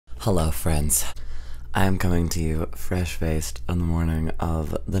Hello, friends. I'm coming to you fresh-faced on the morning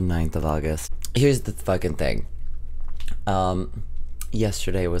of the 9th of August. Here's the fucking thing.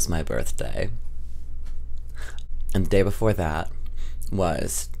 Yesterday was my birthday. And the day before that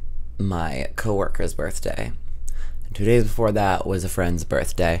was my coworker's birthday. And 2 days before that was a friend's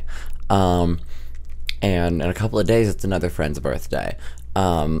birthday. And in a couple of days it's another friend's birthday.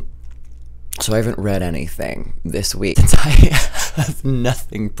 So I haven't read anything this week since I have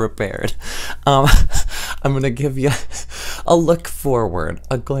nothing prepared. I'm gonna give you a look forward,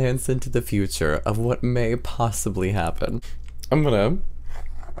 a glance into the future of what may possibly happen. I'm gonna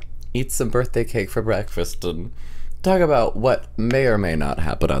eat some birthday cake for breakfast and talk about what may or may not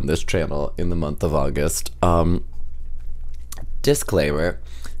happen on this channel in the month of August. Disclaimer.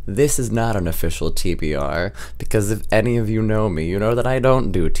 This is not an official TBR, because if any of you know me, you know that I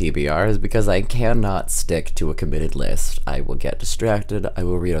don't do TBRs because I cannot stick to a committed list. I will get distracted, I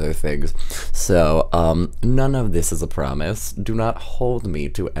will read other things. So, none of this is a promise. Do not hold me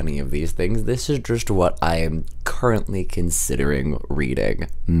to any of these things. This is just what I am currently considering reading.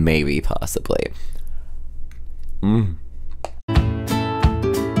 Maybe, possibly.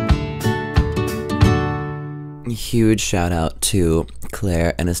 Huge shout out to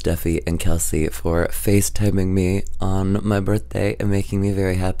Claire and Esteffi and Kelsey for FaceTiming me on my birthday and making me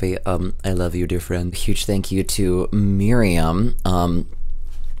very happy. I love you, dear friend. Huge thank you to Miriam, one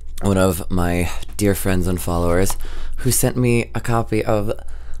of my dear friends and followers, who sent me a copy of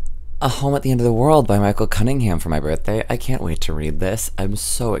A Home at the End of the World by Michael Cunningham for my birthday. I can't wait to read this. I'm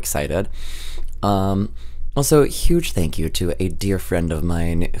so excited. Also, huge thank you to a dear friend of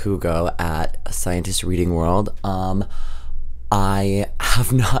mine, Hugo, at Scientist Reading World. I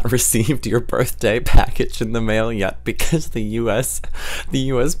have not received your birthday package in the mail yet because the US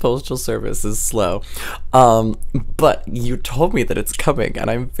Postal Service is slow. But you told me that it's coming and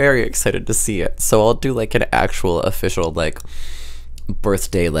I'm very excited to see it. So I'll do like an actual official like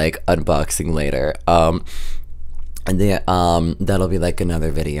birthday like unboxing later. And then, that'll be, like,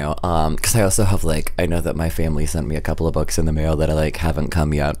 another video, because I also have, like, I know that my family sent me a couple of books in the mail that I, like, haven't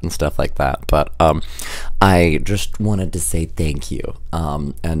come yet and stuff like that, but, I just wanted to say thank you,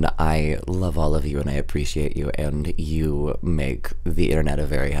 and I love all of you, and I appreciate you, and you make the internet a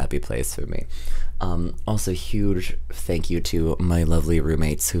very happy place for me. Also, huge thank you to my lovely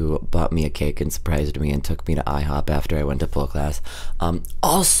roommates who bought me a cake and surprised me and took me to IHOP after I went to pool class.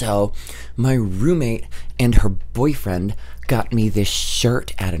 Also, my roommate and her boyfriend got me this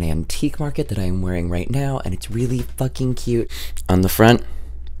shirt at an antique market that I'm wearing right now, and it's really fucking cute. On the front,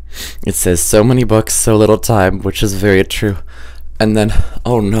 it says, "So many books, so little time," which is very true. And then,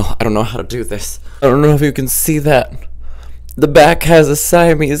 oh no, I don't know how to do this. I don't know if you can see that. The back has a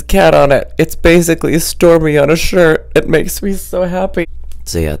Siamese cat on it. It's basically Stormy on a shirt. It makes me so happy.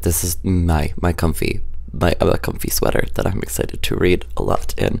 So yeah, this is my comfy sweater that I'm excited to read a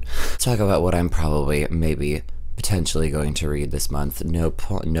lot in. Talk about what I'm probably, maybe, potentially going to read this month. No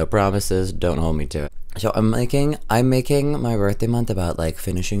promises. Don't hold me to it. So I'm making my birthday month about like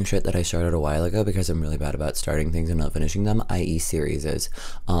finishing shit that I started a while ago because I'm really bad about starting things and not finishing them, i.e. series,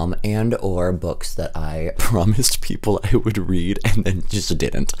 and or books that I promised people I would read and then just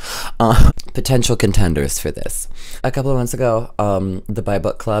didn't. Potential contenders for this. A couple of months ago, the By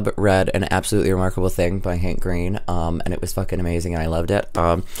Book Club read An Absolutely Remarkable Thing by Hank Green, and it was fucking amazing and I loved it.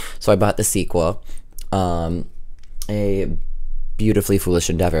 So I bought the sequel, A Beautifully Foolish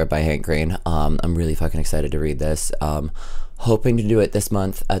Endeavor by Hank Green. I'm really fucking excited to read this. Hoping to do it this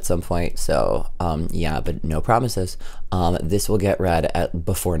month at some point, so yeah, but no promises. This will get read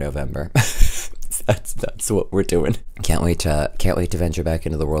before November. That's what we're doing. Can't wait to venture back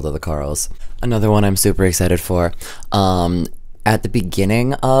into the world of the Carls. Another one I'm super excited for. At the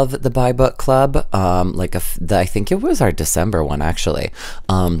beginning of the By Book Club, I think it was our December one actually.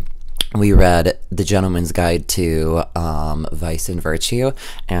 We read The Gentleman's Guide to Vice and Virtue,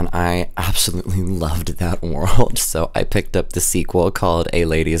 and I absolutely loved that world, so I picked up the sequel called A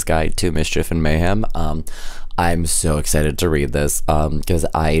Lady's Guide to Mischief and Mayhem. I'm so excited to read this, because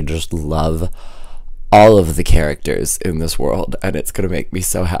I just love all of the characters in this world, and it's gonna make me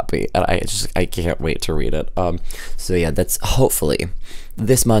so happy, and I can't wait to read it. So yeah, that's hopefully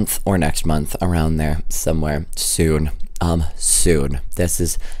this month or next month, around there, somewhere, soon. Soon.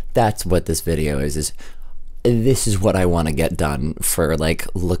 That's what this video is this is what I want to get done for, like,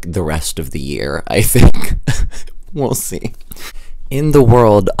 the rest of the year, I think. We'll see. In the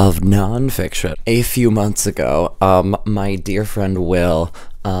world of nonfiction, a few months ago, my dear friend Will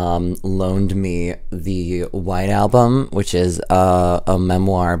loaned me the White Album, which is a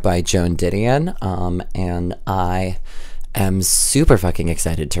memoir by Joan Didion, and I am super fucking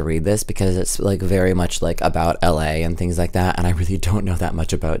excited to read this because it's like very much like about LA and things like that, and I really don't know that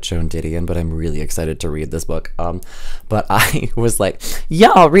much about Joan Didion, but I'm really excited to read this book. But I was like,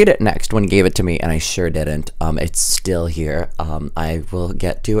 yeah, I'll read it next when he gave it to me, and I sure didn't. It's still here. I will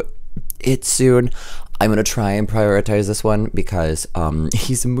get to it soon. I'm gonna try and prioritize this one because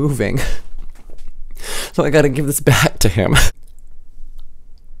he's moving. So I gotta give this back to him.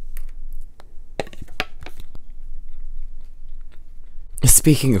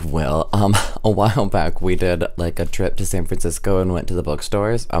 Speaking of Will, a while back we did like a trip to San Francisco and went to the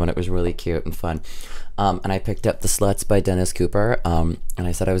bookstores, and it was really cute and fun. And I picked up The Sluts by Dennis Cooper, and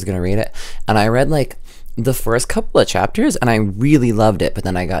I said I was gonna read it, and I read like the first couple of chapters, and I really loved it, but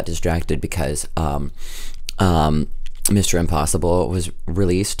then I got distracted because Mr. Impossible was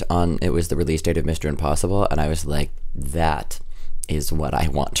released on, it was the release date of Mr. Impossible, and I was like, that is what I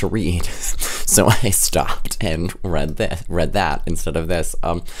want to read. So I stopped and read that instead of this.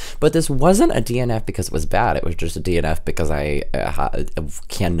 But this wasn't a DNF because it was bad. It was just a DNF because I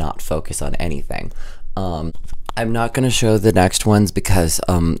cannot focus on anything. I'm not going to show the next ones because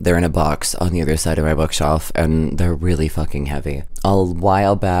they're in a box on the other side of my bookshelf, and they're really fucking heavy. A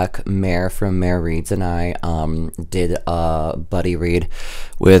while back, Mare from Mare Reads and I did a buddy read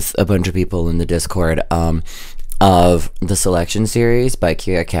with a bunch of people in the Discord of the Selection series by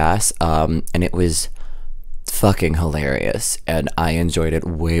Kia Cass, and it was fucking hilarious, and I enjoyed it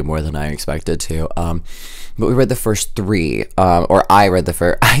way more than I expected to. But we read the first three, or I read the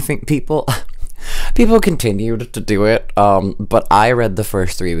first. I think people continued to do it, but I read the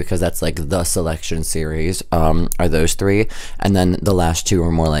first three because that's like the Selection series, are those three, and then the last two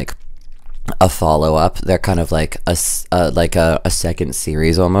are more like a follow-up. They're kind of like a second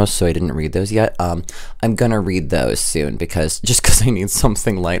series almost, so I didn't read those yet. I'm gonna read those soon because I need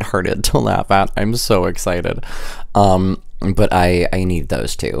something lighthearted to laugh at. I'm so excited. But I need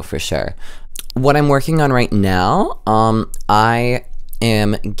those two for sure. What I'm working on right now, I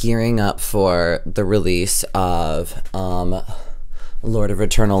am gearing up for the release of Lord of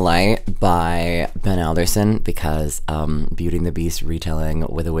Eternal Light by Ben Alderson because Beauty and the Beast retelling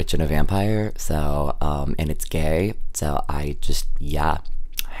with a witch and a vampire, so and it's gay, so I just, yeah,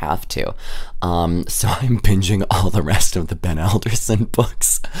 have to. So I'm binging all the rest of the Ben Alderson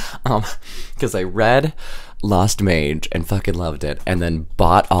books because I read Lost Mage and fucking loved it, and then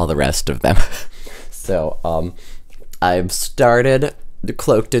bought all the rest of them. So I've started The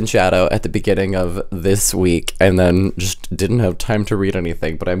Cloaked in Shadow at the beginning of this week, and then just didn't have time to read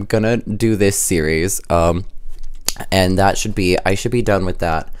anything, but I'm gonna do this series, and I should be done with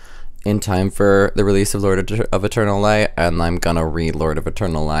that in time for the release of Lord of Eternal Light, and I'm gonna read Lord of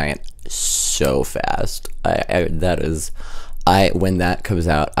Eternal Light so fast. When that comes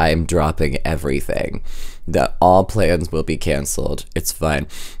out, I'm dropping everything. That all plans will be canceled. It's fine.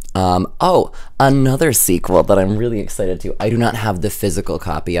 Oh, another sequel that I'm really excited to. I do not have the physical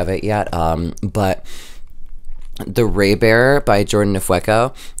copy of it yet, but The Raybearer by Jordan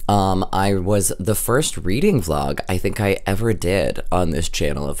Ifueko. I was the first reading vlog I think I ever did on this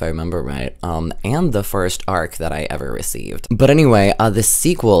channel, if I remember right, and the first arc that I ever received. But anyway, the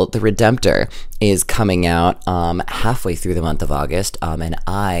sequel, The Redemptor, is coming out halfway through the month of August, and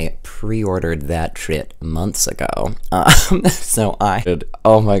I pre-ordered that shit months ago. So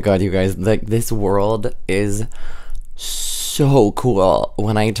oh my god, you guys, like, this world is so cool.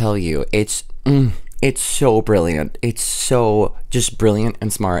 When I tell you, it's so brilliant. It's so just brilliant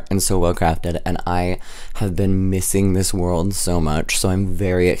and smart and so well crafted, and I have been missing this world so much, so I'm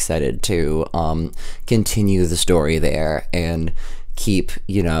very excited to continue the story there and keep,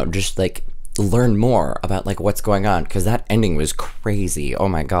 you know, just like learn more about like what's going on, because that ending was crazy. Oh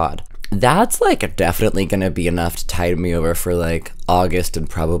my god. That's like definitely gonna be enough to tide me over for like August and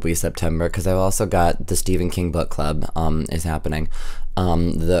probably September, because I've also got the Stephen King book club is happening,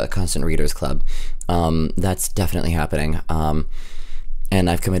 the Constant Readers Club, that's definitely happening, and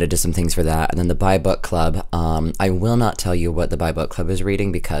I've committed to some things for that. And then the Buy Book Club, I will not tell you what the Buy Book Club is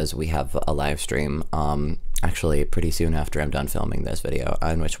reading because we have a live stream actually pretty soon after I'm done filming this video,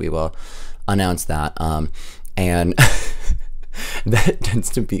 in which we will announce that, and that tends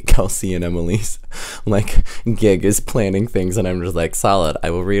to be Kelsey and Emily's like gig, is planning things, and I'm just like, solid, I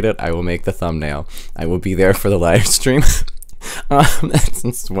will read it, I will make the thumbnail, I will be there for the live stream.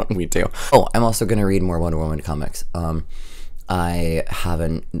 That's what we do. Oh, I'm also gonna read more Wonder Woman comics. I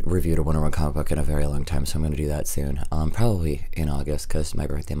haven't reviewed a Wonder Woman comic book in a very long time, so I'm gonna do that soon, probably in August because it's my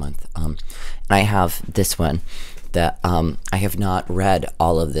birthday month. And I have this one that I have not read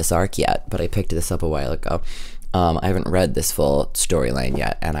all of this arc yet, but I picked this up a while ago. I haven't read this full storyline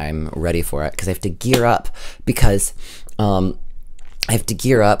yet, and I'm ready for it because I have to gear up, because I have to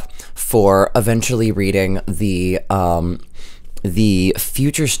gear up for eventually reading the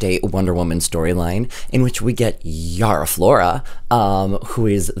future state Wonder Woman storyline, in which we get Yara Flora, who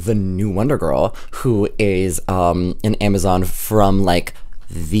is the new Wonder Girl, who is an Amazon from like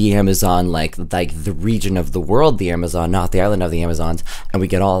the Amazon, like the region of the world, the Amazon, not the island of the Amazons, and we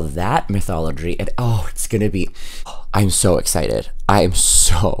get all that mythology, and oh, it's gonna be, I'm so excited. I am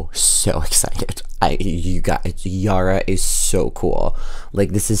so excited. You guys, Yara is so cool.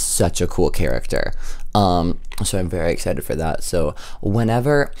 Like, this is such a cool character. So I'm very excited for that. So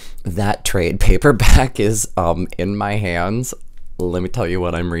whenever that trade paperback is in my hands, let me tell you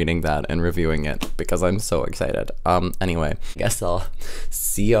what, I'm reading that and reviewing it because I'm so excited. Anyway, I guess I'll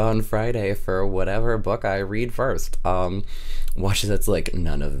see you on Friday for whatever book I read first. Watch that's like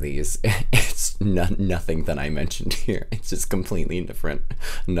none of these. It's nothing that I mentioned here. It's just completely different.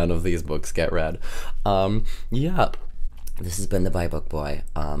 None of these books get read. Yeah. This has been the Buy Book Boy.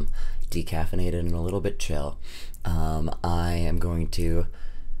 Decaffeinated and a little bit chill. I am going to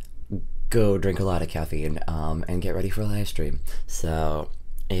go drink a lot of caffeine and get ready for a live stream. So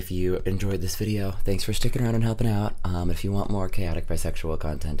if you enjoyed this video, thanks for sticking around and helping out. If you want more chaotic bisexual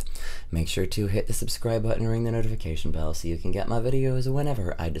content, make sure to hit the subscribe button and ring the notification bell so you can get my videos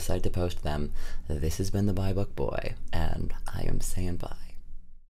whenever I decide to post them. This has been the Buy Book Boy, and I am saying bye.